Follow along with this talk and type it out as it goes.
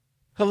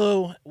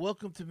Hello,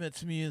 welcome to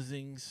Mets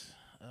Musings.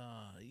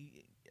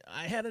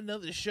 I had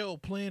another show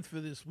planned for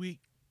this week.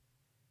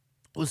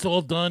 It was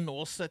all done,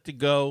 all set to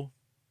go,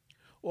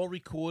 all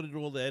recorded,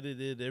 all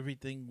edited,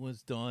 everything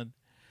was done.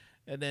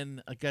 And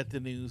then I got the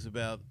news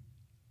about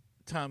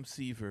Tom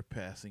Seaver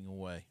passing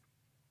away.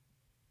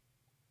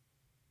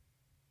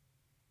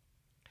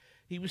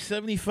 He was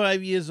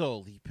 75 years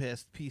old. He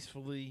passed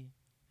peacefully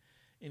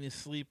in his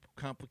sleep,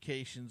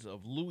 complications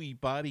of LEWY,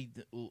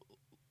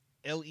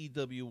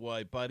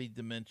 body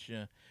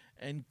dementia,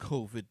 and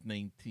COVID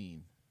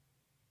 19.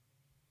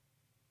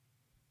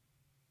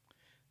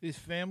 His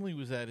family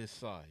was at his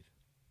side.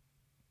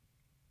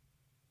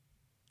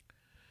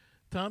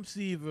 Tom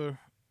Seaver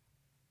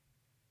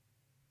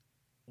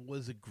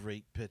was a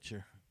great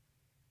pitcher.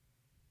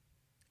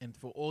 And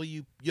for all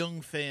you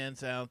young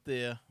fans out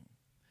there,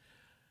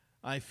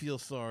 I feel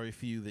sorry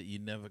for you that you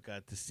never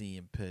got to see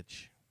him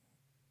pitch.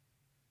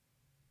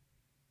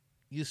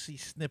 You see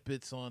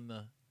snippets on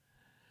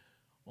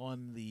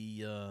on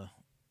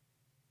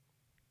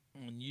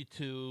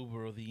YouTube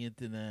or the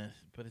internet,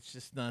 but it's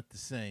just not the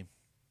same.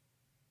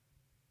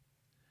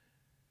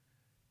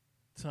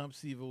 Tom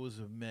Seaver was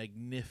a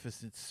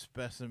magnificent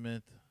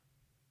specimen.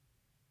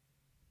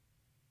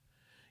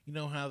 You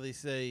know how they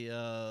say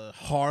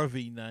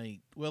Harvey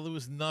night? Well, there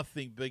was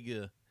nothing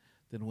bigger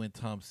than when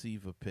Tom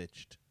Seaver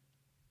pitched.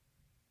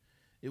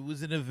 It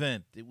was an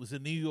event. It was a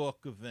New York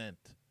event.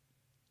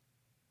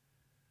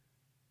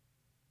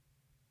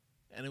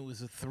 And it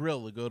was a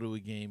thrill to go to a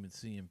game and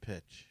see him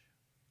pitch.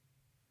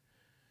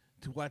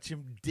 To watch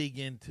him dig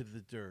into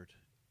the dirt.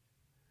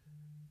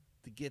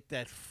 To get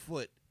that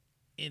foot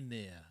in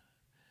there.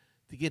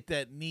 To get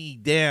that knee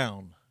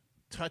down,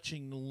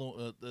 touching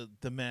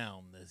the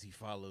mound as he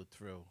followed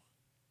through.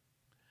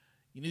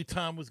 You knew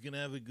Tom was going to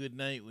have a good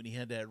night when he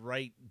had that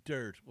right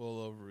dirt all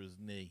over his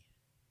knee.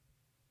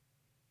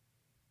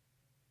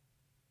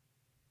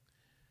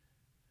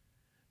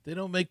 They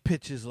don't make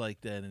pitches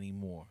like that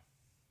anymore.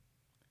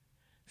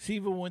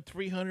 Seaver won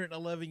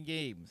 311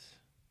 games,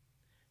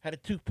 had a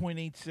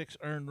 2.86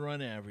 earned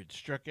run average,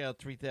 struck out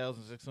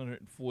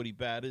 3,640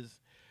 batters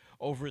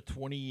over a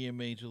 20-year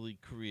major league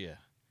career.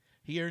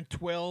 He earned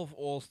 12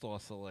 All-Star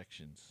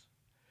selections.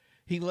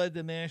 He led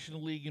the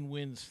National League in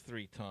wins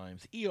 3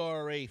 times,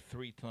 ERA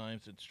 3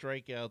 times, and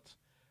strikeouts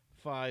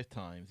 5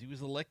 times. He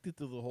was elected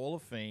to the Hall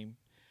of Fame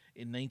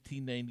in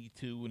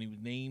 1992 when he was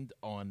named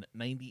on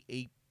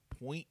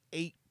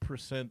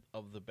 98.8%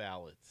 of the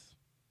ballots.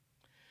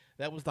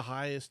 That was the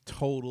highest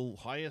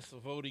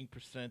voting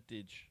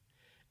percentage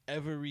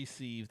ever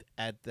received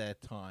at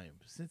that time.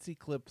 Since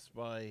eclipsed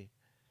by,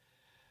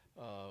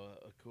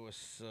 of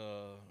course,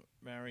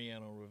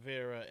 Mariano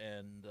Rivera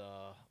and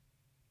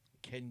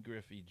Ken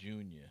Griffey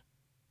Jr.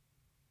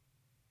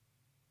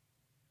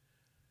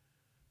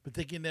 But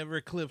they can never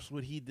eclipse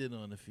what he did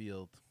on the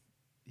field.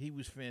 He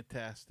was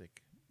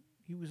fantastic.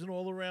 He was an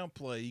all-around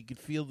play. He could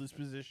field his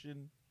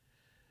position,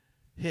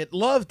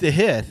 loved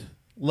to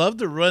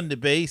run the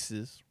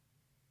bases.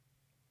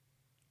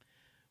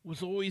 It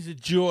was always a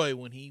joy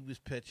when he was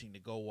pitching to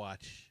go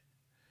watch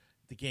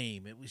the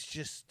game. It was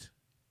just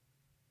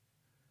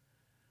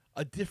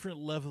a different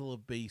level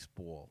of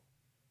baseball.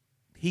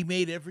 He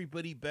made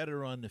everybody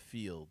better on the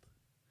field.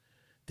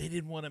 They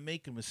didn't want to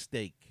make a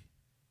mistake.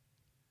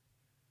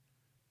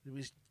 There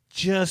was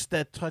just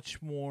that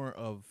touch more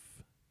of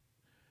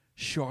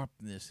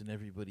sharpness in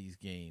everybody's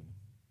game.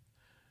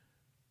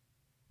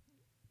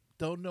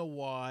 Don't know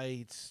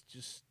why. It's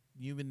just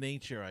human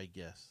nature, I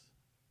guess.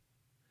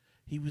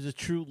 He was a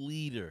true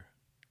leader,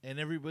 and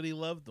everybody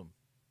loved him.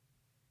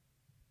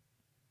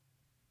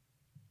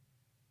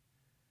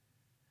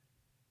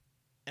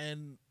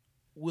 And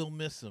we'll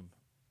miss him.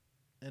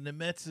 And the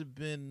Mets have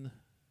been,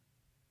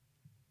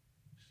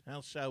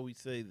 how shall we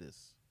say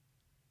this?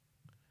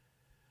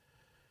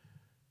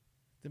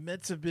 The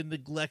Mets have been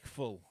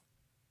neglectful.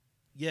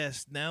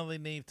 Yes, now they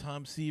named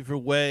Tom Seaver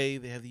Way.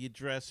 They have the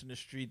address in the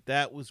street.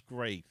 That was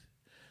great.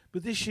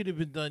 But this should have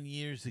been done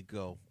years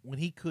ago when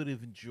he could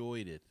have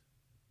enjoyed it.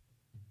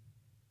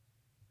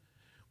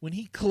 When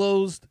he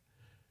closed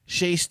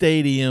Shea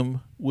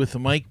Stadium with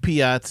Mike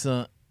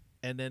Piazza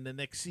and then the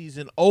next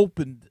season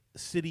opened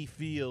Citi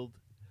Field,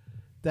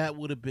 that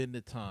would have been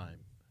the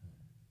time.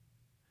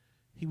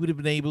 He would have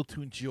been able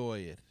to enjoy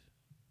it.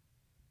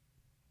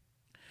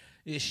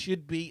 There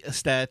should be a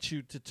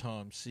statue to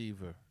Tom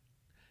Seaver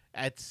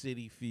at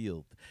Citi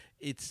Field.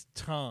 It's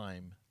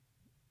time.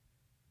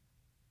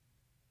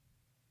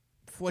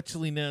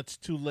 Fortunately, now it's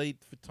too late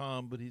for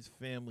Tom, but his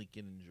family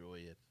can enjoy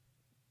it.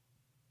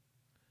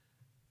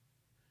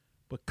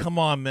 But come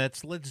on,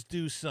 Mets, let's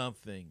do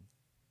something.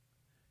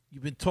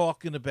 You've been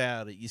talking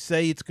about it. You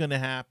say it's going to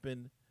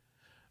happen.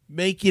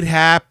 Make it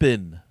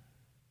happen.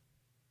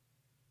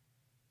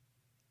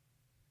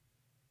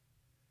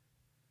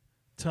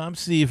 Tom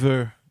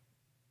Seaver,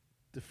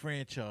 the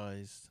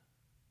franchise,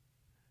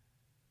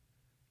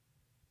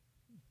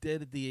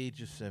 dead at the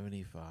age of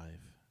 75.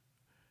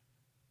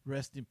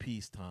 Rest in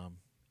peace, Tom,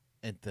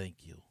 and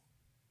thank you.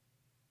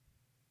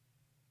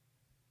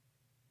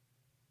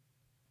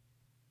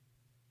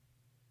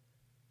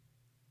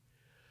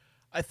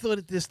 I thought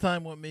at this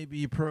time what may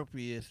be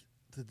appropriate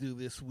to do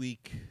this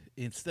week,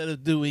 instead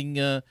of doing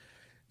the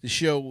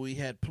show we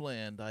had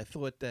planned, I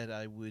thought that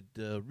I would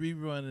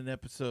rerun an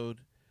episode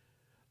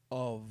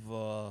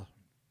of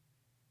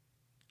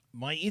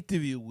my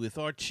interview with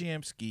Art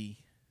Shamsky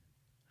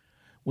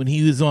when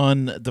he was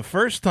on. The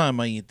first time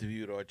I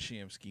interviewed Art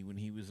Shamsky, when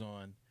he was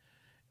on,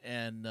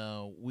 and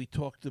we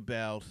talked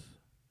about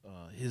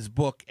his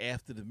book,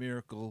 After the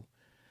Miracle,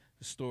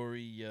 the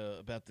story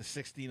about the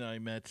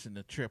 69 Mets and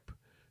the trip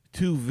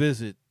to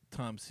visit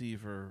Tom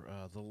Seaver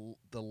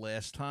the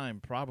last time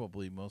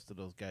probably most of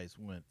those guys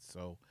went.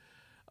 So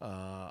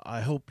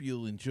I hope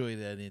you'll enjoy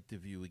that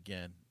interview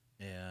again,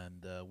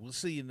 and we'll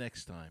see you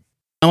next time.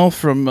 Al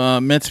from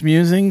Mets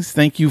Musings,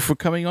 thank you for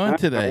coming on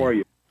today. How are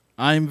you?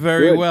 I'm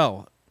very Good.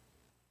 well.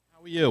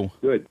 How are you?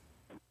 Good.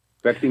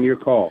 Expecting your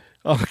call.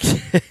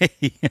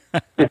 Okay.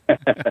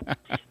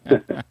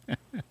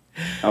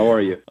 How are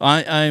you?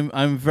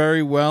 I'm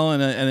very well,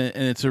 and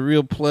it's a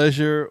real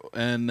pleasure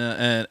and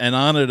an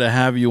honor to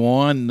have you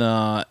on.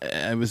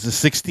 I was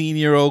a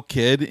 16-year-old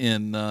kid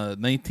in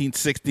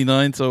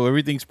 1969, so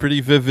everything's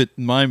pretty vivid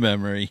in my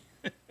memory.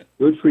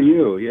 Good for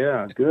you.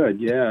 Yeah, good.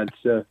 Yeah,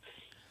 it's.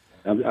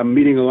 I'm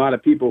meeting a lot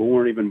of people who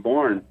weren't even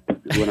born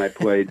when I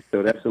played,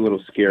 so that's a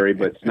little scary.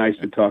 But it's nice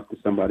to talk to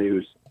somebody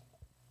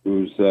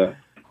who's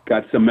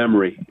got some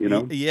memory. You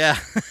know. Yeah.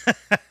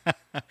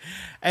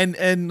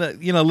 And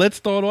let's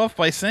start off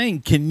by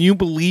saying, can you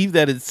believe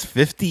that it's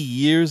 50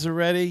 years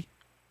already?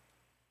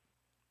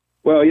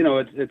 Well,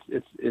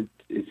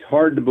 it's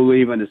hard to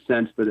believe in a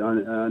sense, but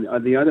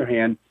on the other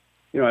hand,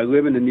 I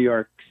live in the New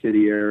York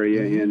City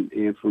area, Mm-hmm.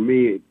 and for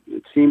me,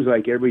 it seems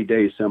like every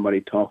day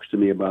somebody talks to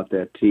me about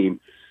that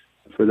team.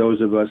 For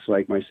those of us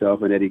like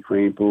myself and Eddie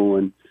Kranepool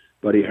and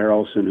Buddy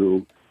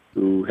Harrelson,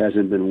 who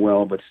hasn't been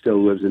well but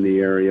still lives in the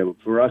area,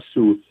 for us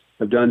who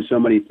have done so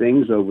many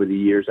things over the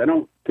years, I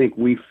don't think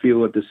we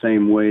feel it the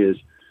same way as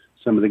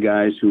some of the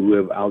guys who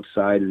live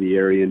outside of the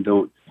area and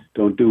don't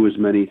do as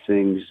many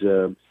things.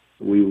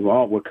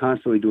 We're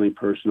constantly doing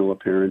personal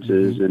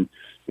appearances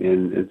Mm-hmm.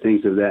 and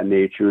things of that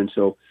nature, and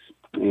so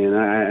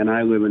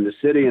I live in the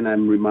city, and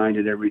I'm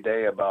reminded every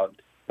day about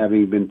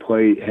having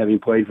played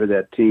for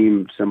that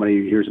team.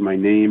 Somebody hears my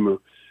name or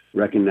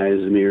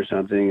recognizes me or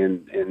something,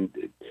 and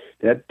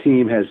that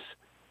team has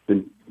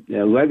been.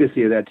 The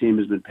legacy of that team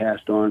has been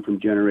passed on from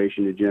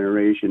generation to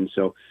generation.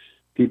 So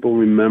people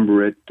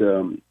remember it,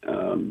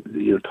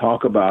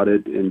 talk about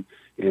it, and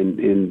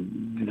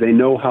they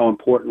know how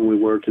important we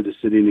were to the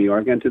city of New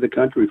York and to the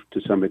country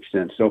to some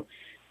extent. So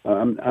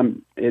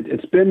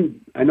it's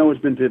been. I know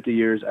it's been 50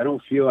 years. I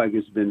don't feel like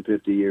it's been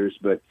 50 years,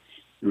 but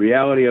the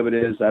reality of it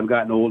is I've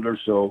gotten older,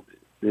 so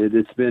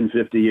it's been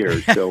 50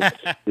 years. So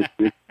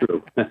it's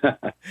true.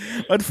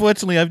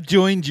 Unfortunately, I've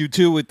joined you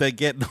too with that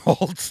getting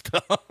old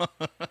stuff.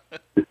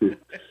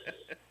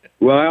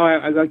 Well,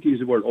 I like to use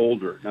the word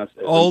older.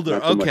 Older,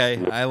 not so okay.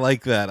 much. I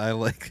like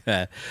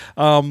that.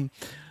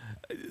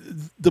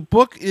 The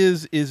book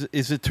is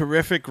a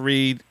terrific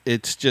read.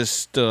 It's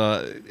just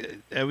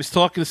I was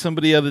talking to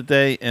somebody the other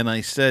day, and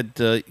I said,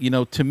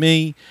 to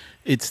me,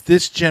 it's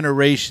this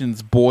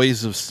generation's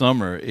Boys of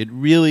Summer. It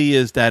really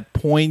is that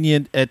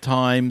poignant at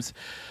times,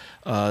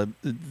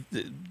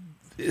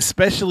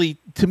 especially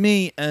to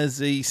me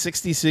as a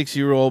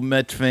 66-year-old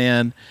Met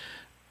fan.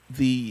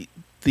 The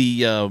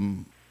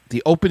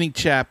opening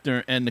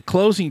chapter and the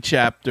closing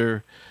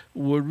chapter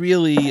were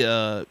really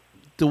the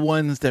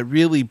ones that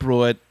really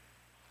brought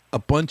a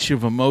bunch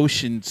of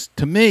emotions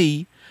to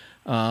me,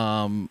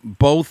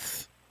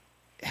 both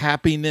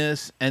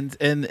happiness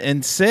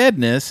and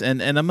sadness.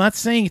 And I'm not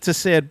saying it's a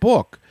sad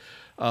book,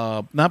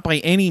 not by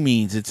any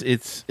means.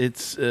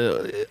 It's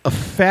a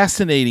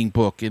fascinating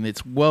book, and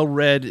it's well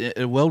read,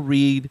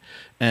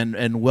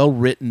 and well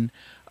written.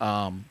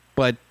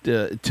 But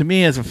to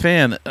me, as a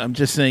fan, I'm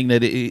just saying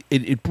that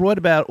it brought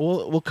about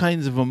all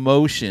kinds of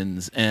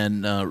emotions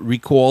and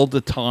recalled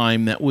a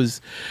time that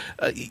was,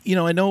 I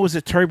know it was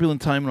a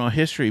turbulent time in our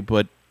history,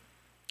 but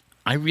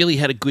I really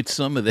had a good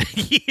summer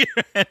that year.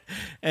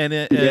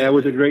 It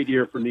was a great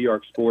year for New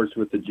York sports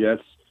with the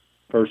Jets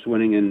first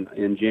winning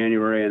in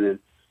January, and then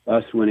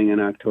us winning in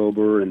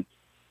October, and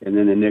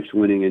then the Knicks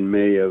winning in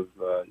May of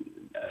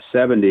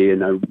 70.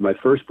 And my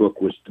first book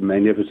was The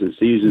Magnificent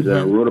Seasons, and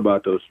I wrote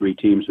about those three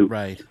teams who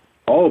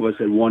all of us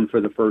had won for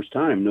the first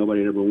time.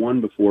 Nobody had ever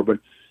won before, but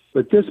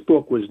this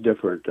book was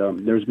different.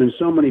 There's been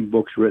so many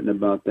books written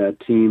about that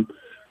team,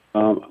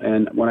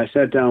 and when I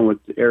sat down with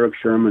Eric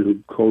Sherman,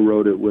 who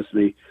co-wrote it with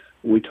me,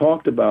 we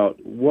talked about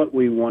what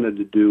we wanted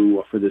to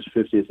do for this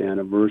 50th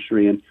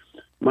anniversary. And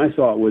my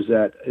thought was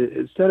that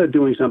instead of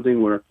doing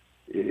something where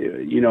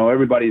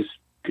everybody's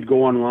could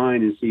go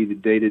online and see the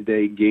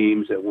day-to-day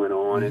games that went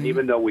on, and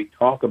even though we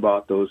talk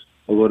about those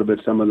a little bit,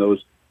 some of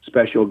those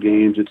special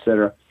games,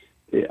 etc.,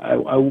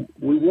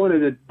 we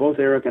wanted it. Both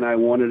Eric and I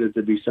wanted it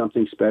to be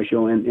something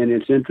special, and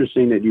it's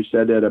interesting that you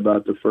said that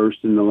about the first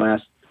and the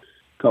last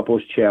couple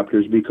of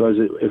chapters, because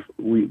if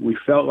we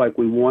felt like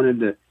we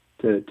wanted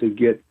to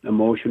get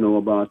emotional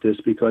about this,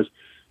 because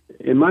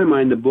in my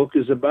mind the book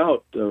is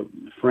about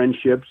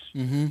friendships,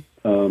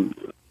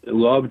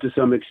 love to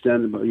some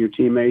extent about your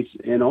teammates,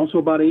 and also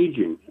about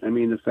aging. I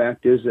mean, the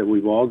fact is that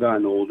we've all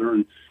gotten older,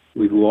 and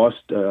we've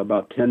lost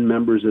about 10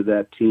 members of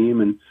that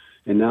team, and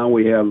now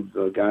we have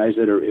guys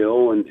that are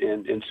ill,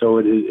 and so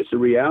it's a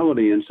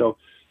reality. And so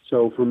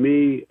for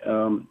me,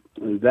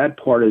 that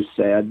part is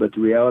sad, but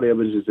the reality of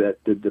it is that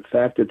the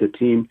fact that the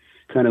team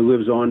kind of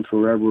lives on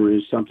forever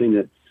is something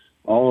that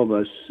all of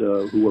us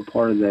who were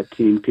part of that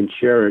team can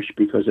cherish,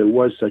 because it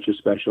was such a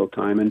special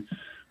time. And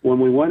when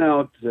we went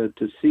out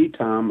to see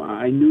Tom,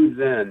 I knew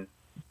then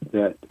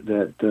that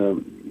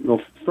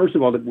well, first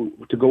of all,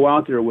 to go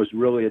out there was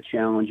really a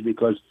challenge,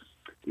 because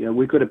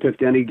we could have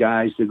picked any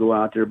guys to go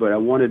out there, but I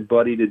wanted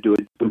Buddy to do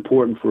it. It's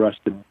important for us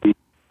to be.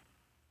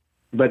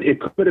 But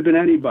it could have been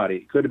anybody.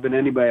 It could have been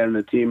anybody on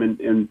the team,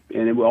 and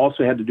it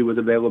also had to do with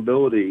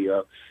availability.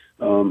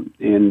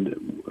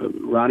 And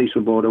Ronnie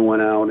Swoboda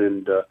went out,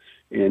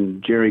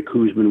 and Jerry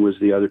Kuzman was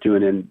the other two,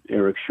 and then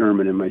Eric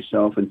Sherman and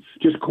myself, and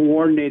just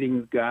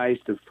coordinating guys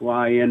to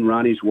fly in.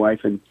 Ronnie's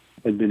wife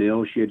had been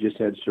ill; she had just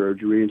had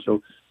surgery, and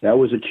so that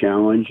was a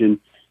challenge.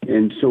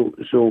 And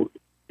so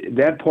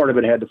that part of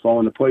it had to fall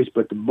into place.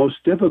 But the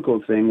most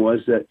difficult thing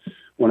was that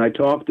when I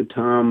talked to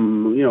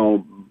Tom,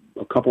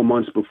 a couple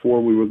months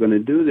before we were going to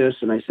do this,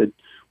 and I said,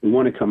 we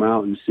want to come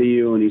out and see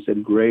you. And he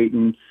said, great.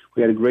 And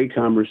we had a great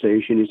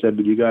conversation. He said,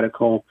 but you got to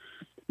call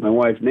my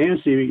wife,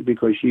 Nancy,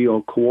 because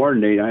she'll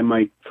coordinate. I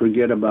might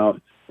forget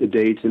about the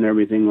dates and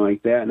everything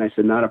like that. And I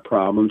said, not a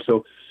problem.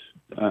 So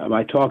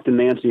I talked to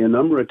Nancy a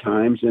number of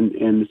times, and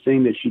the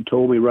thing that she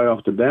told me right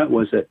off the bat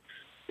was that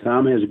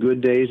Tom has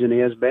good days and he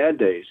has bad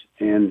days.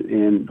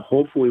 And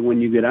hopefully when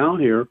you get out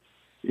here,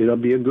 it'll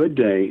be a good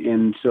day.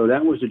 And so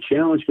that was a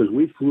challenge, because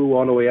we flew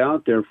all the way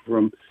out there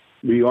from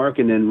New York,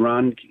 and then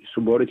Ron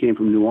Swoboda came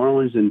from New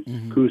Orleans, and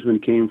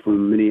Kuzman came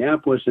from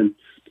Minneapolis,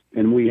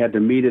 and we had to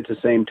meet at the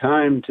same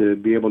time to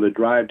be able to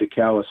drive to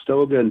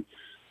Calistoga. And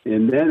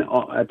then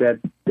at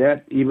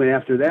that even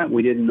after that,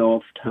 we didn't know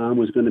if Tom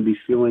was going to be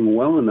feeling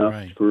well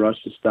enough for us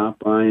to stop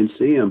by and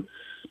see him.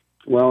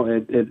 Well,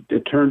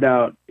 it turned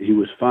out he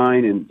was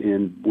fine,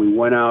 and we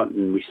went out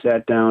and we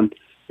sat down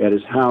at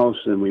his house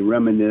and we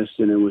reminisced,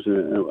 and it was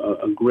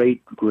a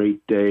great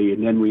day.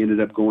 And then we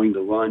ended up going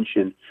to lunch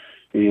and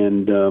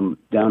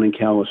down in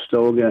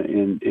Calistoga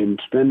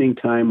and spending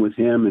time with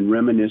him and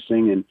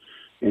reminiscing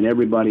and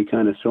everybody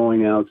kind of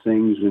throwing out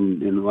things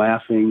and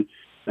laughing.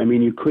 I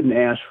mean, you couldn't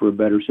ask for a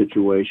better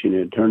situation.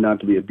 It turned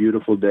out to be a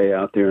beautiful day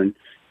out there in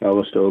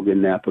Calistoga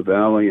and Napa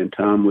Valley, and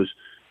Tom was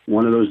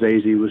one of those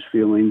days he was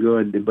feeling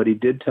good. But he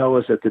did tell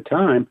us at the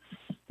time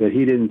that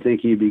he didn't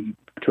think he'd be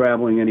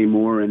traveling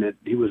anymore, and that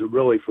he was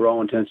really, for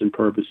all intents and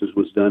purposes,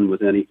 was done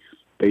with any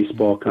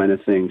baseball kind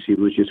of things. He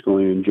was just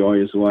going to enjoy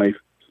his life.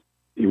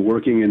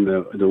 Working in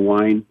the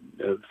wine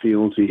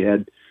fields,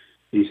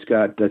 he's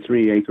got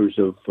 3 acres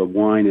of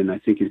wine, and I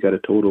think he's got a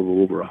total of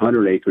over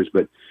 100 acres,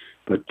 but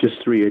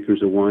just 3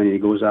 acres of wine. And he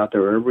goes out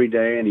there every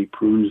day and he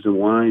prunes the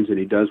wines, and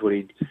he does what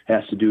he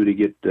has to do to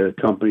get the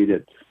company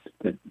that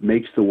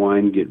makes the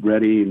wine get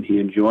ready, and he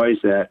enjoys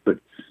that. But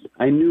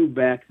I knew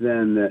back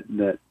then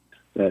that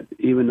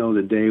even though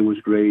the day was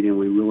great and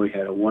we really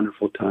had a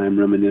wonderful time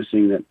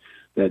reminiscing,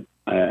 that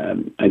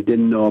I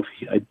didn't know if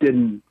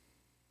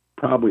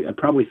I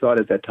probably thought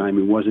at that time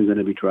he wasn't going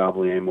to be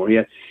traveling anymore.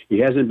 He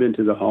hasn't been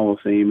to the Hall of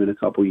Fame in a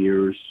couple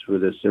years for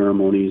the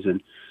ceremonies,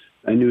 and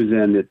I knew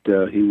then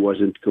that he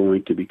wasn't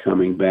going to be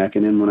coming back.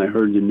 And then when I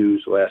heard the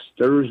news last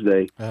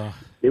Thursday,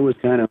 it was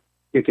kind of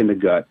kick in the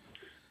gut.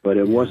 But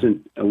I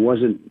wasn't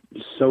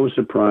so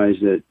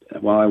surprised that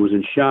while I was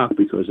in shock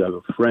because I have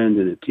a friend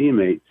and a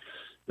teammate,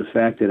 the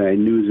fact that I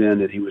knew then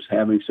that he was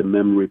having some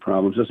memory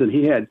problems. Listen,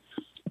 he had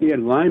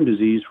Lyme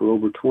disease for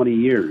over 20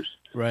 years.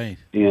 Right.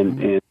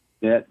 And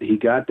that he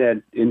got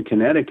that in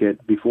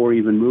Connecticut before he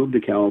even moved to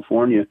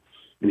California,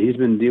 and he's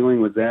been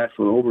dealing with that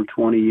for over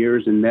 20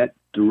 years, and that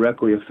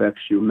directly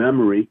affects your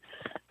memory.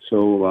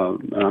 So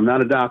I'm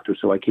not a doctor,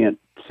 so I can't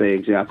say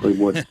exactly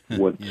what's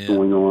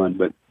going on,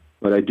 but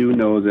I do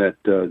know that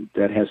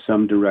that has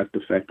some direct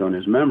effect on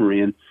his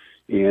memory,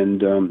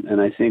 and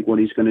I think what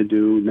he's going to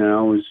do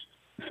now is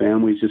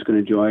he's just going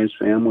to enjoy his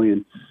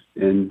family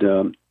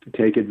and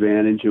take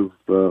advantage of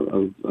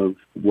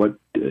what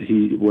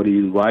he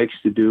likes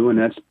to do, and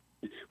that's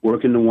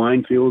work in the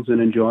wine fields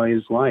and enjoy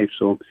his life.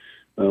 So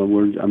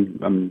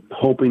I'm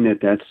hoping that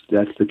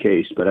that's the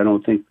case, but I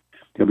don't think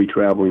he'll be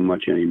traveling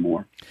much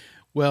anymore.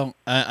 Well,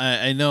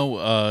 I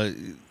know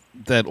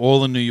that all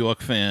the New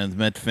York fans,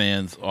 Met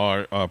fans,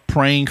 are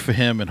praying for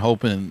him and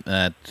hoping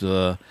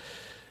that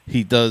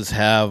he does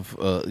have,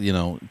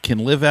 can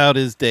live out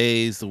his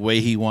days the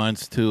way he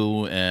wants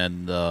to,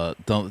 and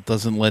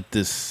doesn't let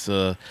this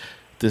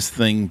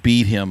thing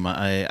beat him.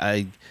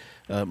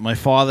 My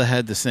father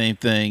had the same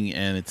thing,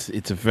 and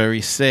it's a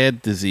very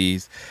sad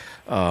disease.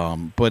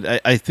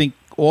 But I think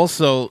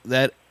also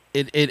that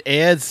it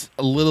adds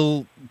a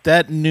little.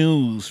 That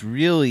news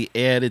really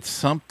added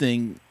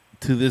something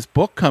to this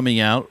book coming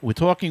out. We're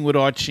talking with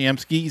Art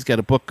Shamsky. He's got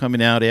a book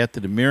coming out after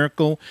the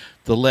miracle,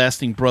 The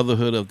Lasting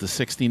Brotherhood of the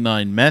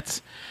 '69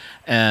 Mets.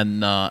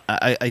 And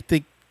I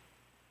think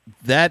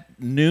that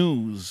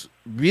news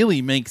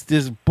really makes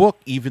this book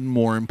even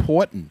more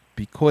important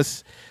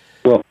because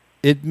Well,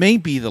 it may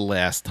be the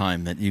last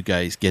time that you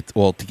guys get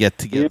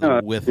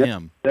together with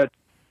him.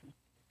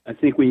 I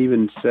think we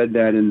even said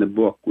that in the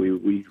book.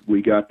 We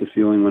got the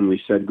feeling when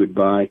we said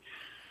goodbye.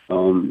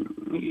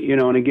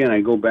 And again, I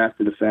go back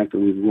to the fact that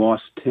we've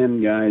lost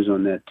 10 guys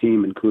on that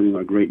team, including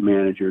our great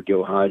manager,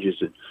 Gil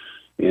Hodges,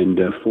 and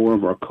 4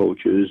 of our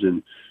coaches,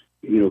 and,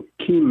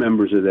 key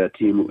members of that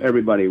team.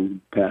 Everybody who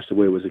passed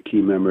away was a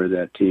key member of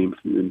that team.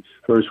 And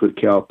first with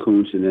Cal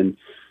Kuntz, and then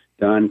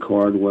Don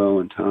Cardwell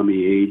and Tommy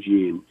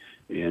Agee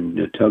and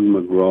Tug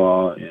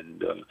McGraw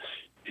and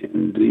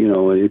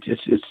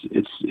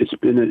it's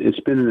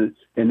been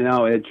and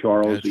now Ed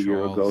Charles a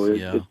year ago.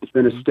 It's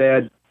been a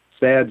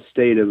sad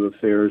state of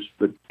affairs,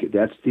 but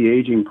that's the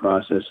aging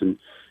process, and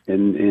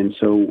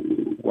so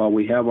while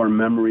we have our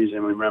memories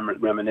and we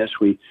reminisce,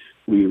 we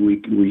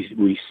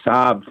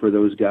sob for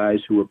those guys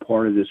who were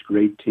part of this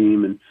great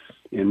team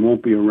and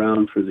won't be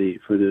around for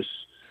this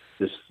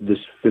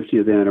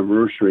 50th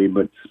anniversary.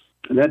 But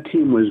that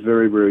team was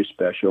very, very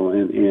special,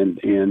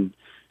 and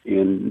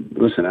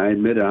listen, I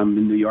admit it, I'm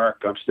in New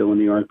York. I'm still in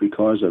New York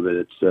because of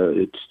it.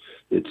 It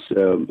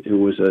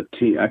was a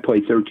team. I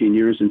played 13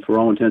 years, and for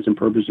all intents and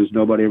purposes,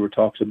 nobody ever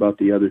talks about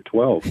the other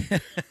 12.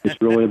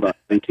 It's really about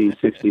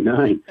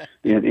 1969,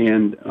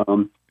 and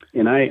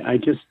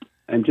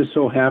I'm just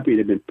so happy to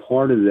have been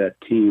part of that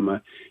team.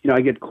 I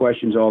get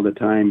questions all the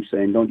time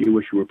saying, "Don't you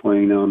wish you were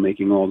playing now and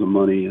making all the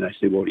money?" And I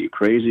say, "Well, are you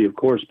crazy?" Of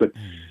course, but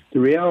the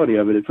reality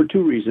of it, for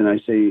 2 reasons, I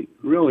say,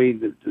 really,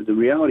 the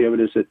reality of it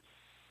is that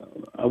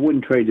I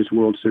wouldn't trade this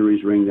World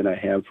Series ring that I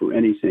have for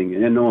anything,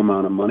 and no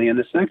amount of money. And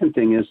the second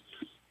thing is,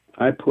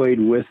 I played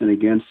with and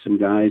against some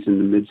guys in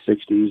the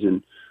mid-'60s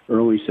and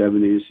early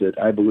 '70s that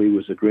I believe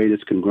was the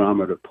greatest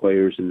conglomerate of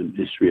players in the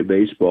history of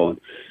baseball.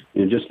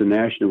 And just the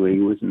National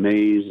League with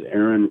Mays,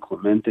 Aaron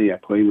Clemente. I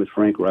played with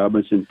Frank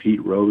Robinson,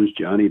 Pete Rose,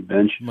 Johnny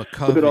Bench.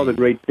 McCovey. Look at all the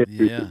great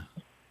pitchers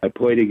I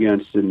played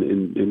against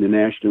in the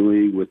National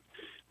League with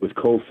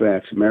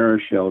Koufax,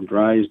 Marichal,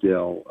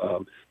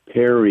 Drysdale,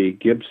 Perry,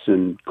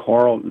 Gibson,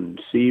 Carlton,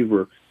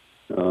 Seaver,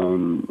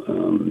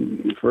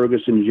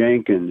 Ferguson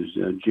Jenkins,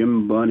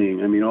 Jim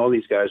Bunning. I mean, all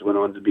these guys went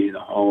on to be in the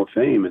Hall of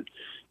Fame.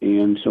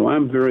 And so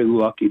I'm very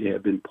lucky to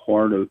have been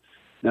part of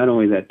not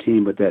only that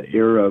team, but that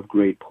era of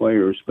great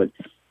players. But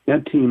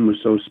that team was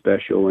so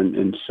special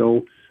and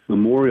so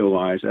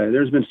memorialized.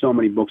 There's been so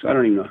many books. I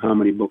don't even know how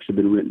many books have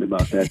been written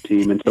about that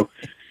team. And so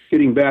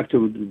getting back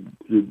to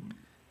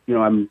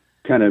I'm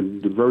kind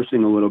of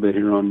diversing a little bit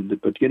here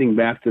but getting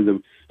back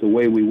to the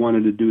way we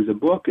wanted to do the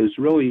book is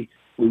really,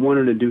 we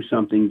wanted to do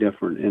something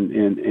different.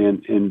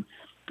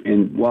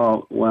 And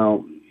while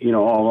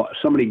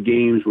so many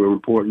games were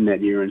important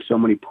that year and so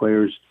many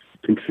players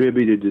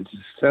contributed to the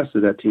success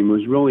of that team, it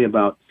was really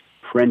about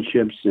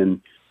friendships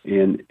and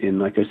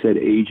like I said,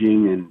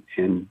 aging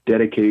and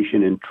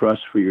dedication and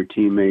trust for your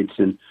teammates.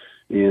 And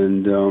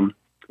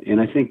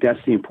I think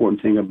that's the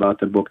important thing about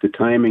the book. The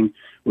timing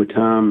with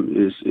Tom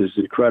is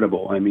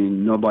incredible. I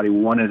mean, nobody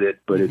wanted it,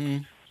 but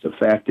it's the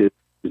fact that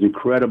it's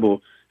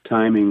incredible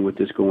timing with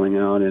this going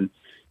out. And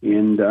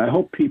I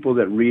hope people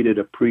that read it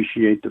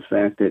appreciate the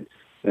fact that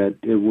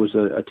it was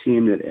a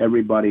team that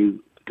everybody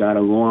got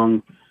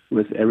along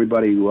with,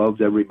 everybody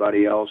loved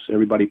everybody else,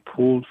 everybody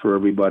pulled for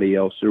everybody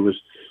else. There was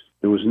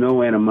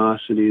no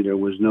animosity, there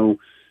was no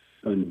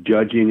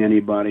judging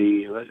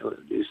anybody.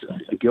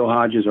 Gil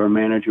Hodges, our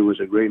manager, was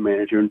a great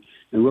manager, and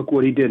look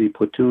what he did. He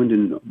platooned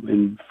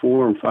in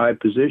 4 or 5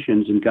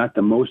 positions and got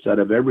the most out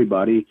of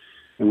everybody,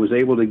 and was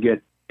able to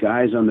get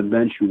guys on the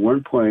bench who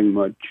weren't playing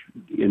much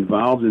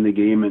involved in the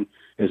game. And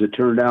as it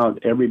turned out,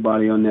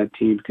 everybody on that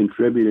team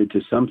contributed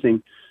to some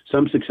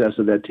success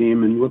of that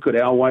team. And look at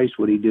Al Weiss,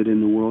 what he did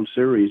in the World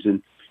Series,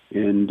 and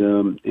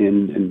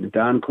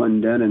Don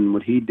Clendenin,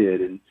 what he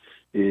did,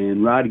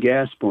 and Rod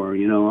Gaspar.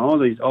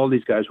 All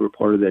these guys were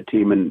part of that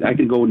team, and I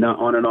could go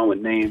on and on with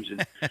names,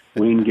 and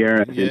Wayne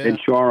Garrett and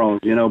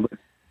Charles.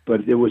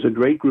 But it was a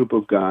great group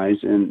of guys,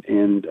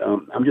 and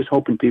I'm just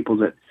hoping people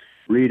that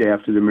read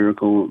After the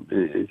Miracle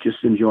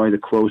just enjoy the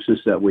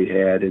closeness that we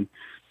had.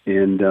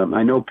 And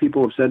I know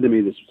people have said to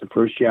me that the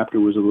first chapter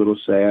was a little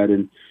sad,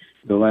 and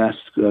the last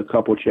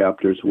couple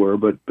chapters were,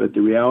 but the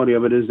reality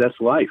of it is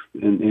that's life.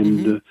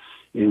 And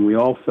we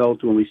all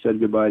felt when we said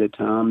goodbye to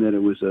Tom that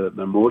it was an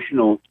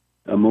emotional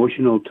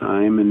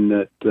time, and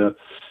that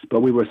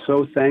but we were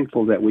so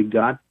thankful that we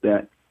got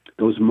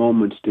those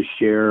moments to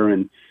share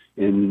and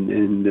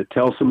to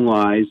tell some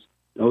lies.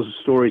 Those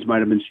stories might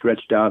have been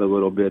stretched out a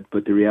little bit,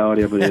 but the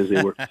reality of it is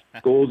they were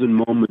golden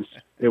moments.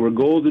 They were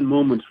golden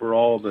moments for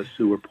all of us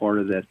who were part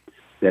of that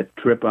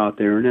trip out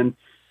there. And then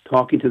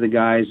talking to the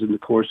guys in the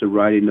course of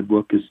writing the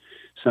book is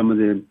some of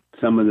the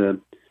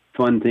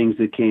fun things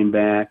that came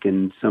back,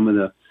 and some of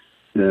the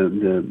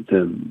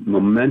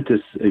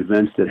momentous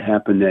events that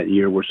happened that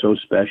year were so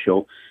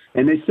special.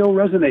 And they still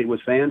resonate with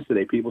fans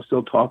today. People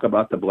still talk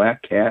about the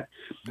Black Cat.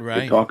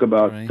 Right. They talk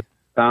about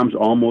Tom's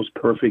almost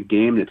perfect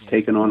game that's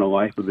taken on a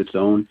life of its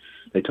own.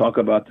 They talk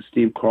about the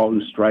Steve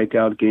Carlton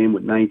strikeout game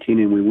with 19,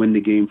 and we win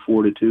the game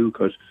 4-2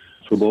 because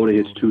Swoboda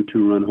hits 2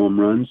 two-run home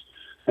runs.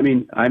 I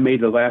mean, I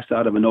made the last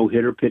out of a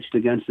no-hitter pitched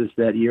against us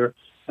that year.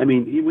 I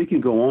mean, we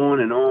can go on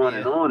and on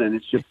and on, and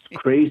it's just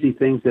crazy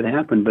things that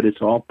happen, but it's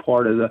all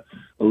part of the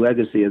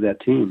legacy of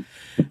that team.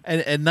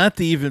 And not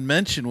to even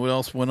mention what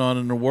else went on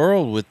in the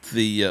world with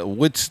the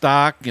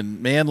Woodstock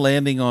and man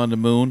landing on the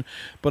moon.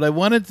 But I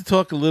wanted to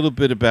talk a little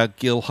bit about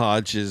Gil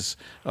Hodges.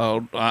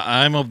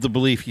 I'm of the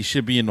belief he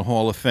should be in the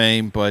Hall of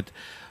Fame, but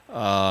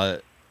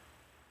I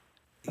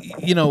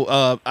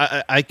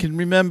can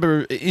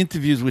remember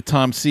interviews with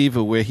Tom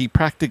Seaver where he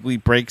practically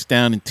breaks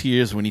down in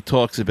tears when he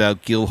talks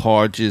about Gil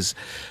Hodges.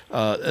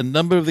 A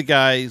number of the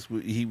guys,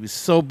 he was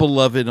so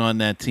beloved on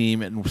that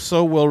team and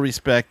so well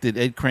respected.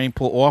 Ed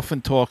Kranepool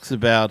often talks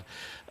about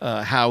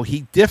how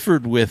he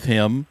differed with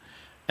him.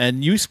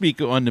 And you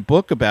speak on the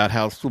book about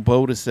how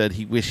Swoboda said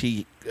he wished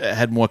he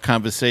had more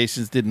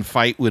conversations, didn't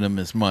fight with him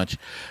as much.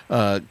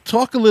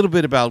 Talk a little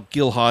bit about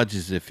Gil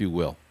Hodges, if you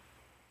will.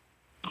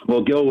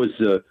 Well, Gil was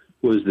the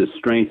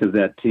strength of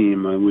that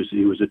team.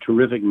 He was a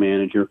terrific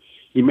manager.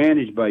 He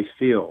managed by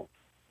feel,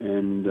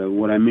 and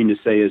what I mean to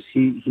say is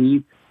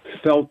he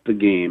felt the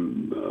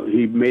game.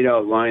 He made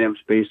out lineups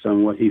based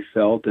on what he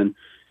felt, and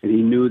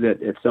he knew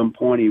that at some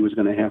point he was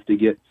going to have to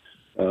get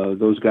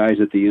those guys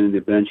at the end of the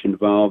bench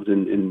involved,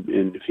 and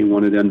if he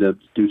wanted them to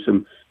do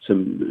some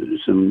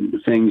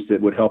things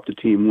that would help the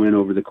team win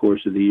over the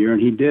course of the year,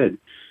 and he did.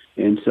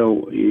 And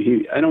so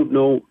I don't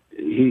know,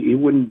 he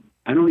wouldn't.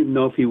 I don't even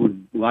know if he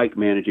would like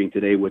managing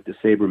today with the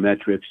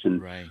sabermetrics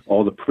and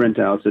all the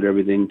printouts and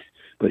everything.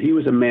 But he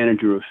was a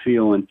manager of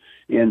feel, and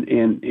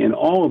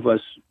all of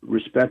us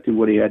respected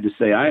what he had to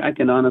say. I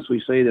can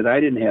honestly say that I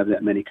didn't have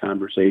that many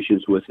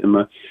conversations with him.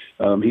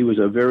 He was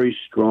a very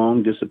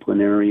strong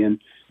disciplinarian,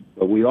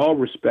 but we all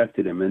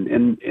respected him.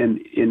 And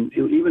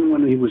even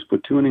when he was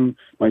platooning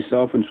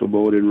myself and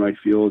Swoboda in right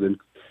field, and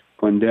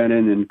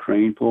Clendenin and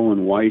Kranepool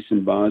and Weiss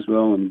and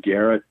Boswell and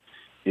Garrett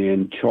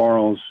and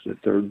Charles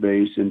at third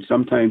base, and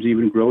sometimes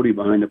even Grody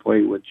behind the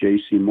plate with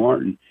J.C.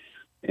 Martin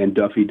and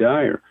Duffy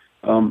Dyer.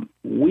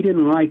 We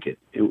didn't like it.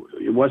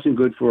 It wasn't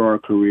good for our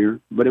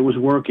career, but it was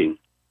working.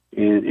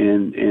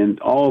 And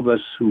all of us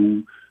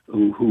who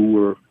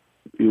were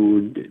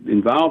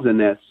involved in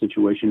that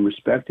situation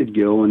respected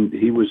Gil, and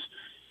he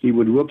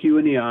would look you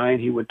in the eye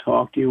and he would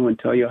talk to you and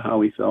tell you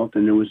how he felt,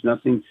 and there was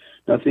nothing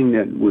that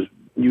was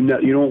you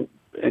don't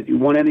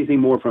want anything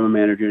more from a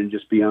manager than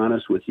just be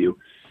honest with you.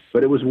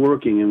 But it was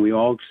working, and we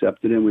all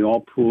accepted it, and we all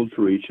pulled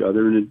for each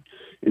other. And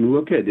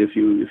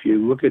if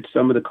you look at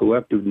some of the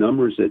collective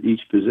numbers at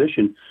each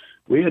position,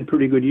 we had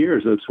pretty good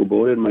years.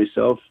 Swoboda and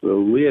myself,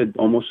 we had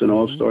almost an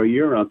all-star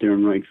year out there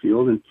in right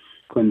field, and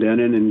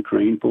Clendenin and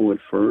Kranepool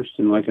at first.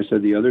 And like I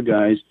said, the other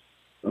guys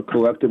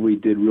collectively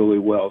did really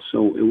well.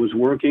 So it was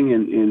working,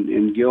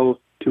 and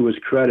Gil, to his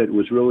credit,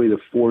 was really the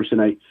force.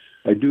 And I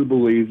do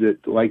believe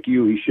that, like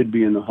you, he should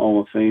be in the Hall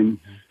of Fame.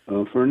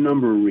 For a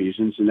number of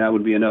reasons, and that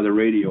would be another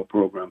radio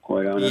program,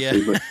 quite honestly.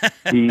 Yeah. But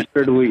he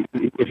certainly,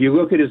 if you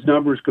look at his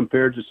numbers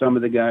compared to some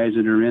of the guys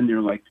that are in there,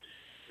 like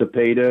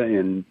Cepeda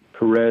and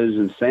Perez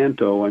and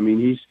Santo, I mean,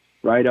 he's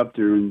right up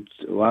there in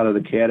a lot of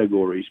the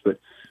categories. But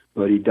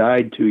he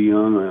died too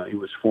young. He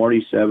was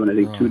 47, I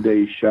think, 2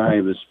 days shy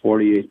of his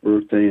 48th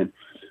birthday,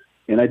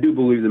 and I do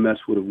believe the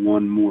Mets would have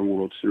won more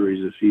World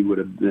Series if he would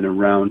have been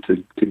around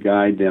to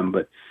guide them.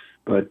 But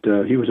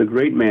he was a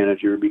great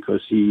manager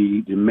because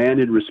he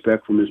demanded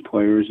respect from his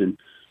players and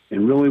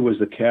really was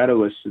the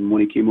catalyst. And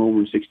when he came over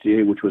in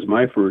 '68, which was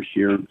my first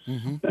year,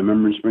 I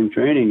remember in spring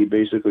training, he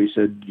basically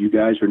said, "You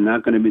guys are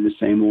not going to be the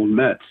same old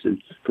Mets."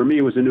 And for me,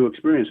 it was a new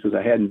experience because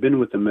I hadn't been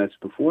with the Mets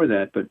before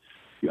that, but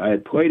I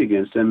had played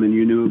against them, and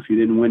you knew if you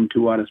didn't win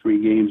 2 out of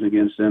 3 games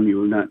against them, it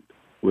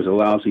was a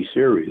lousy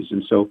series.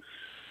 And so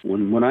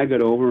when I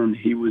got over and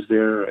he was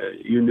there,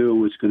 you knew it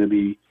was going to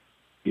be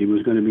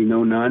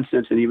no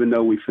nonsense. And even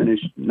though we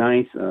finished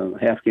 9th,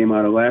 half game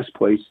out of last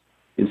place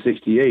in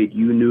 '68,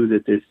 you knew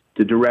that the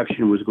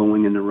direction was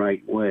going in the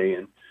right way.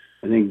 And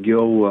I think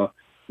Gil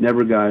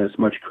never got as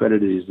much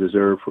credit as he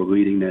deserved for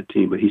leading that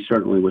team, but he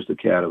certainly was the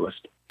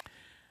catalyst.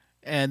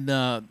 And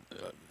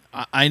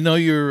I know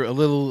you're a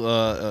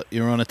little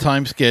you're on a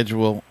time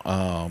schedule,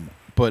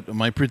 but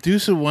my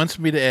producer wants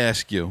me to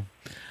ask you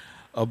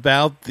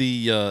about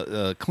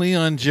the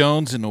Cleon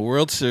Jones in the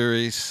World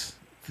Series,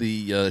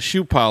 the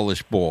shoe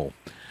polish ball.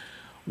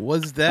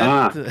 Was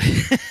that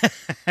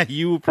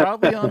you were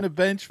probably on the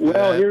bench for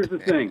well, that. Here's the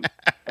thing.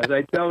 As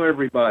I tell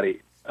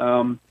everybody,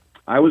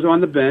 I was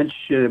on the bench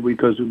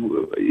because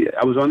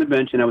I was on the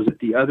bench and I was at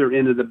the other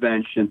end of the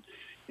bench, and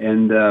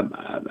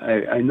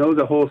I know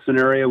the whole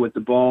scenario with the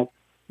ball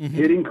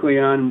hitting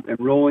Cleon and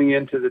rolling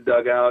into the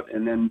dugout,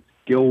 and then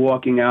Gil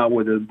walking out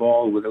with a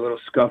ball with a little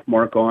scuff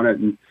mark on it,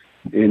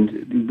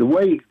 and the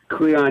way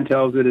Cleon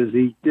tells it is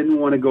he didn't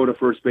want to go to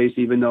first base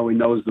even though he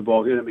knows the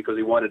ball hit him because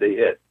he wanted to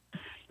hit.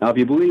 Now, if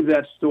you believe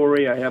that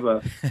story, I have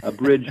a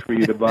bridge for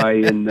you to buy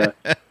in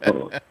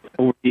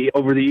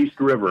over the East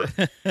River.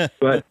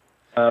 But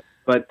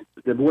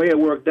the way it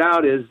worked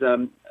out is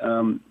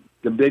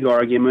the big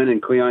argument,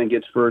 and Cleon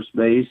gets first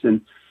base,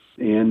 and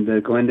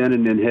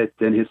Glendenon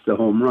then hits the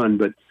home run.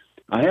 But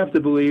I have to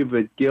believe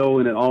that Gil,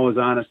 in all his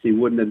honesty,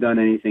 wouldn't have done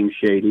anything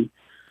shady.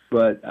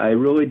 But I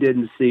really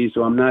didn't see,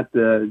 so I'm not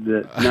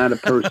not a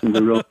person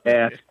to really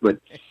ask. But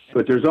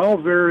there's all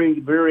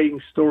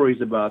varying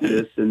stories about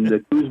this, and the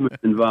Kuzma's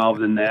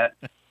involved in that.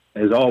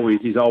 As always,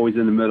 he's always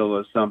in the middle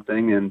of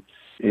something,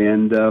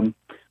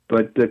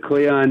 but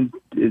Cleon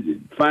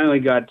finally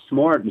got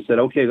smart and said,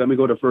 "Okay, let me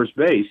go to first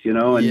base,"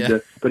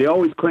 but he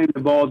always claimed the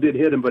ball did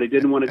hit him, but he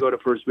didn't want to go to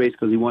first base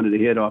because he wanted to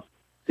hit off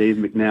Dave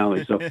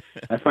McNally. So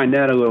I find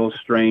that a little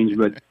strange,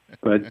 but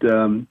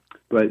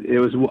it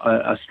was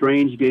a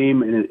strange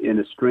game in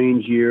a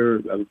strange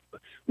year.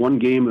 One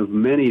game of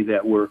many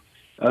that were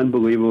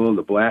unbelievable.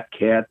 The Black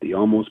Cat, the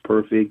almost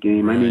perfect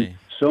game. Right. I mean,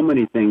 so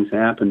many things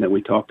happened that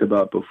we talked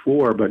about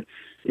before, but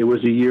it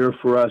was a year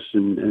for us,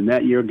 and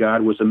that year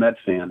God was a Met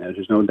fan.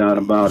 There's no doubt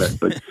about it.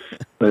 But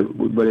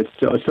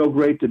it's so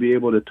great to be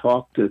able to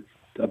talk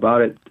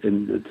about it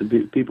and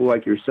to people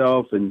like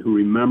yourself and who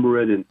remember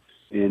it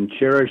and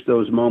cherish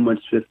those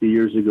moments 50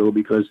 years ago,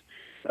 because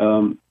I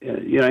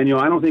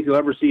don't think you'll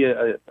ever see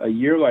a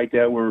year like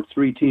that where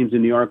three teams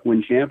in New York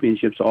win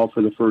championships all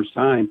for the first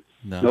time.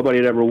 No. Nobody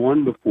had ever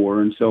won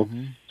before, and so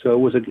it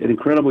was an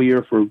incredible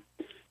year for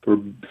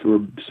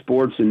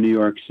sports in New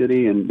York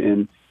City,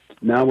 and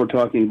now we're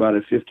talking about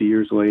it 50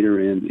 years later,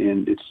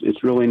 and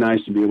it's really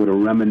nice to be able to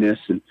reminisce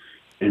and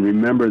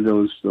remember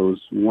those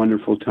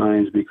wonderful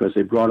times, because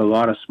they brought a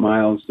lot of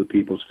smiles to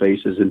people's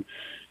faces, and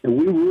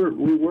we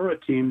were a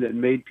team that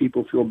made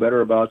people feel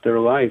better about their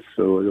life.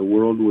 So the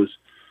world was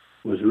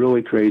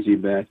really crazy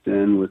back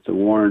then with the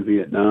war in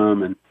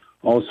Vietnam and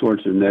all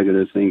sorts of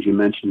negative things. You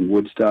mentioned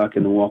Woodstock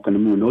and the Walk on the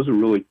Moon. Those are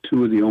really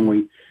two of the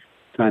only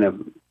kind of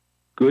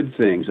good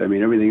things. I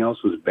mean, everything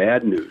else was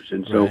bad news,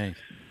 and so. Right.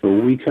 So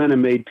we kind of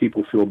made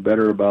people feel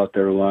better about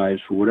their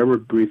lives for whatever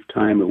brief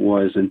time it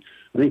was, and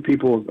I think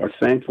people are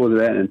thankful to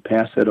that and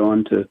pass that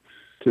on to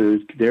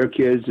their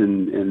kids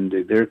and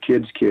their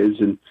kids'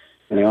 kids, and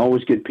I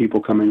always get people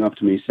coming up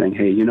to me saying,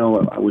 "Hey,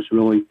 I was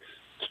really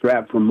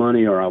strapped for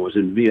money, or I was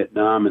in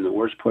Vietnam in the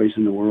worst place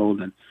in the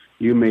world, and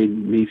you made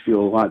me feel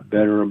a lot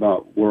better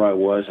about where I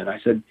was." And I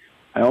said,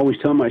 I always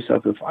tell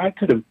myself, if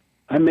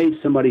I made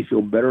somebody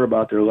feel better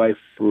about their life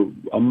for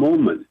a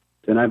moment,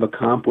 then I've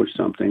accomplished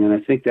something. And I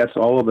think that's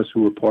all of us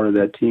who were part of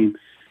that team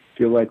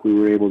feel like we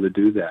were able to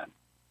do that.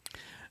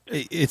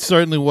 It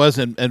certainly was.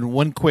 And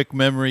one quick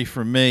memory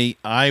for me,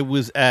 I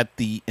was at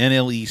the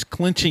NL East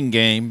clinching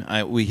game.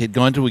 We had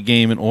gone to a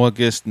game in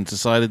August and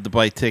decided to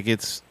buy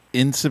tickets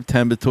in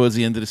September towards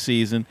the end of the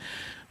season.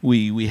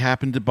 We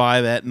happened to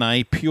buy that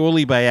night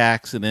purely by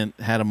accident,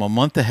 had them a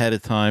month ahead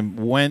of time,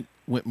 went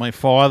with my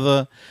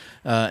father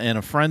and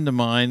a friend of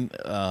mine,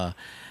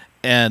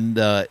 and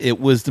it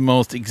was the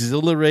most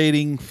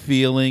exhilarating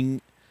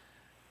feeling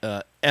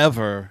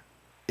ever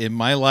in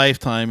my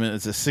lifetime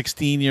as a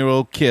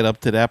 16-year-old kid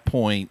up to that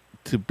point,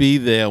 to be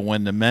there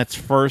when the Mets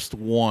first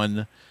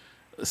won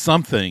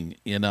something,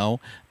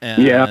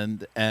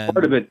 And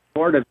part of it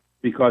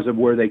because of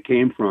where they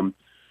came from.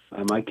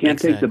 I can't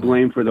take the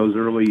blame for those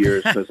early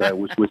years because I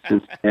was with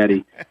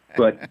Cincinnati,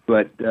 but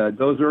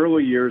those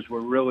early years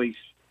were really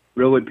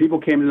people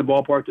came to the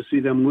ballpark to see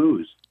them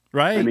lose.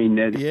 Right. I mean,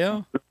 they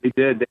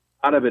did.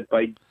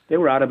 They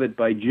were out of it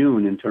by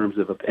June in terms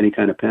of any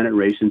kind of pennant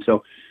race, and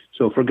so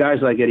for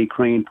guys like Eddie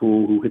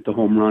Kranepool, who hit the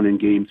home run in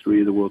Game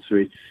 3 of the World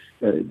Series,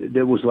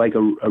 there was like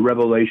a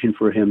revelation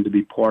for him to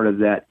be part of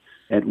that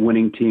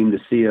winning team, to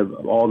see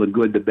all the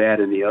good, the bad,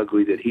 and the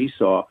ugly that he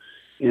saw.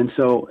 And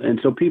so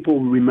people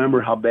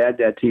remember how bad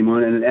that team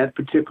won. And that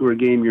particular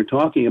game you're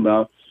talking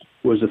about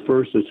was the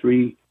first of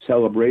three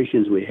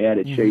celebrations we had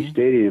at Chase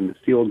Stadium. The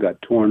field got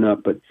torn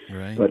up, but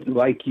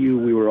like you,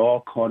 we were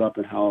all caught up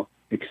in how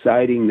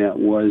exciting that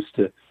was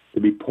to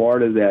be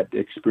part of that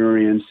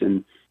experience.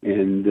 And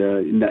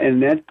at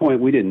that point,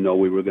 we didn't know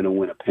we were going to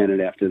win a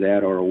pennant after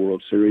that or a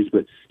World Series,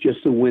 but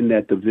just to win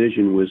that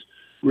division was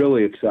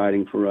really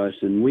exciting for us.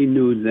 And we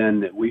knew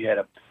then that we had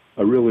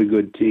a really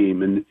good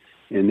team, and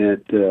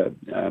that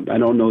I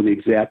don't know the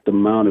exact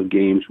amount of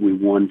games we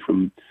won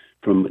from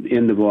the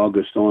end of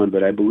August on,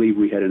 but I believe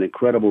we had an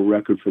incredible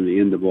record from the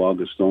end of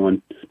August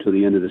on to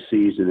the end of the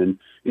season, and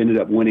ended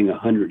up winning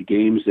 100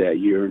 games that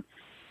year.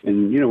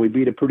 And we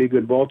beat a pretty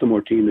good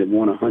Baltimore team that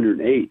won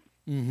 108.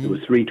 It was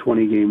 3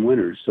 20-game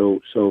winners.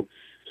 So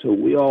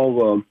we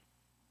all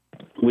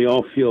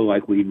feel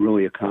like we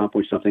really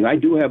accomplished something. I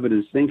do have a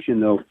distinction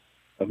though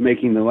of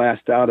making the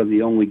last out of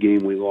the only game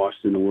we lost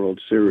in the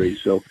World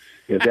Series. So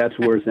if that's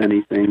worth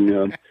anything,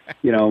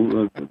 at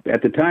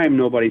the time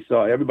everybody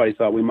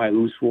thought we might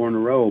lose 4 in a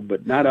row,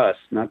 but not us,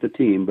 not the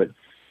team, but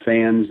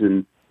fans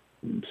and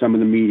some of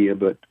the media.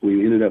 But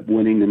we ended up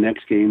winning the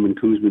next game when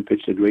Koosman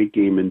pitched a great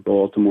game in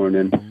Baltimore, and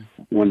then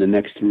won the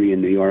next 3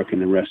 in New York,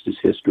 and the rest is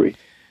history.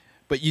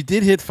 But you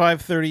did hit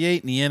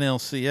 538 in the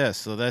NLCS,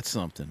 so that's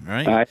something,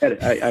 right? I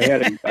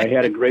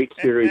had a great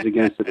series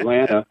against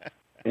Atlanta.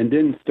 and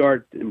didn't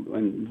start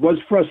and was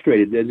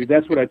frustrated.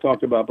 That's what I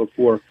talked about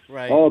before.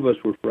 Right. All of us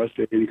were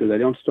frustrated because I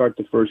don't start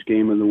the first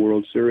game of the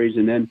World Series,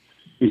 and then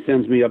he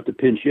sends me up to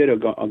pinch hit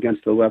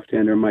against the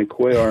left-hander Mike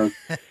Cuellar.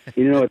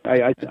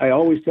 I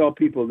always tell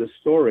people this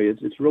story.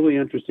 It's really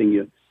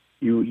interesting.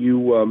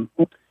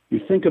 You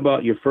think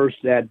about your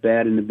first at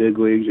bat in the big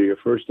leagues or your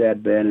first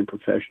at bat in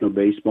professional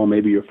baseball,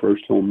 maybe your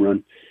first home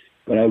run.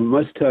 But I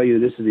must tell you,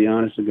 this is the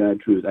honest to God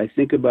truth. I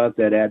think about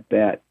that at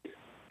bat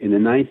in the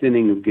ninth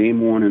inning of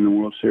Game 1 in the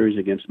World Series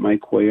against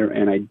Mike Cuellar,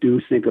 and I do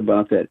think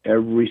about that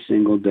every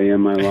single day of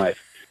my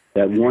life.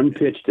 That one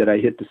pitch that I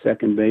hit to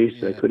second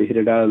base, I could have hit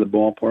it out of the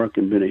ballpark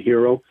and been a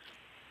hero,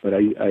 but I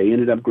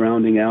ended up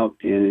grounding out.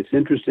 And it's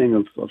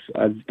interesting.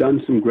 I've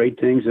done some great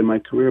things in my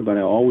career, but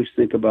I always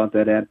think about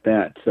that at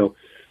bat. So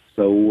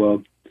I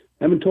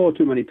haven't told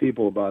too many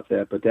people about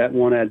that, but that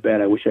one at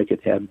bat I wish I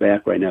could have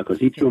back right now because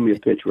he threw me a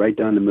pitch right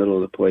down the middle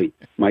of the plate,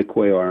 Mike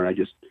Cuellar, and I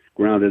just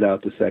grounded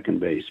out to second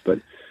base. But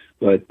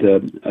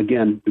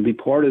again, to be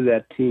part of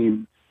that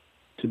team,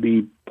 to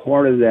be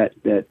part of that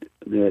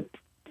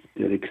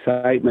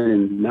excitement,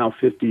 and now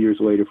 50 years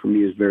later for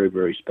me is very,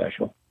 very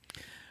special.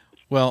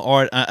 Well,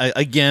 Art,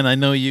 I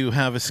know you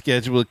have a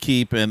schedule to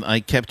keep, and I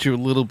kept you a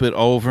little bit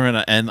over,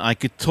 and I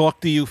could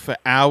talk to you for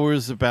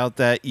hours about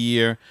that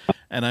year,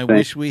 and I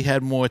wish we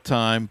had more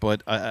time,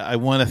 but I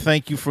want to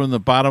thank you from the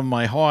bottom of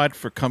my heart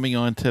for coming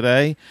on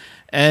today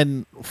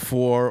and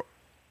for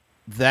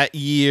that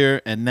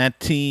year and that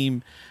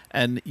team.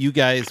 And you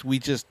guys, we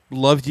just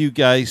loved you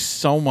guys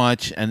so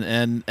much,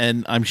 and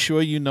I'm sure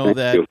you know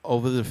that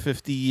over the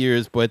 50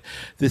 years. But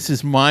this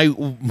is my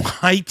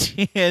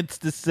chance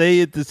to say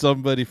it to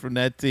somebody from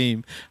that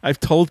team. I've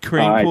told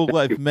Kranepool,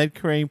 I've met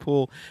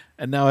Kranepool,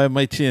 and now I have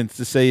my chance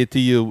to say it to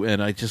you.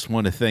 And I just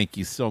want to thank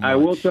you so much. I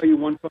will tell you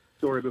one fun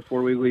story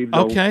before we leave.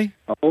 Though. Okay.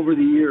 Over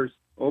the years,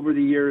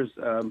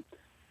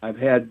 I've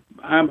had.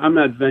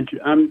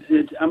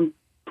 I'm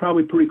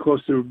probably pretty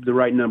close to the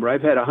right number.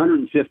 I've had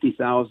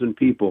 150,000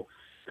 people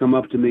come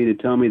up to me to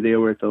tell me they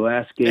were at the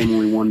last game when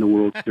we won the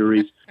World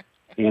Series.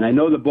 And I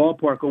know the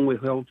ballpark only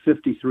held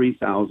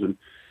 53,000.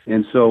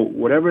 And so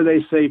whatever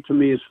they say to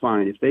me is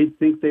fine. If they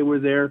think they were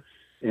there,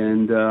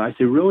 and I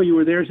say, really, you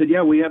were there? I said,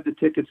 yeah, we have the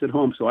tickets at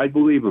home. So I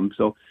believe them.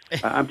 So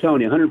I'm telling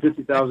you,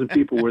 150,000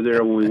 people were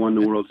there when we won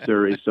the World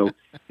Series. So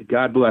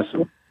God bless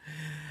them.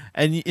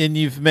 And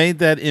you've made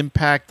that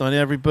impact on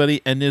everybody.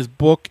 And this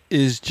book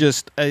is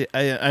just,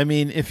 I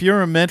mean, if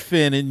you're a Met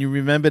fan and you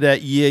remember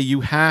that year,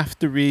 you have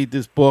to read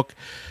this book.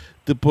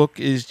 The book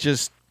is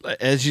just,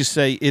 as you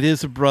say, it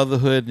is a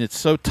brotherhood, and it's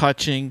so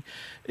touching.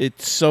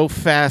 It's so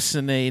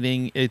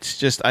fascinating. It's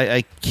just,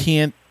 I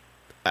can't,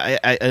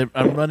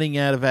 I'm running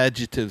out of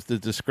adjectives to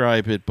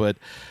describe it. But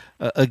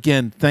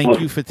again,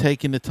 thank you for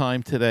taking the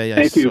time today.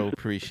 I so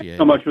appreciate it.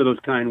 So much for those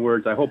kind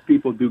words. I hope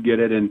people do get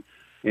it, and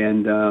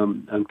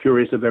I'm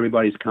curious of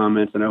everybody's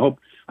comments, and I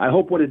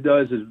hope what it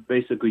does is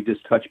basically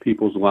just touch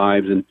people's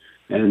lives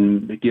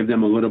and give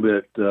them a little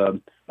bit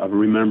of a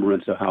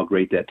remembrance of how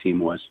great that team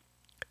was.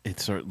 It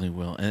certainly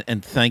will.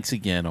 And thanks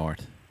again, Art.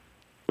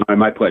 All right,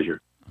 my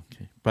pleasure.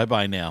 Okay.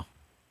 Bye-bye now.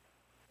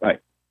 Bye.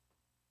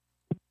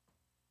 Is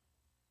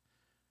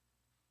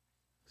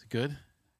it good?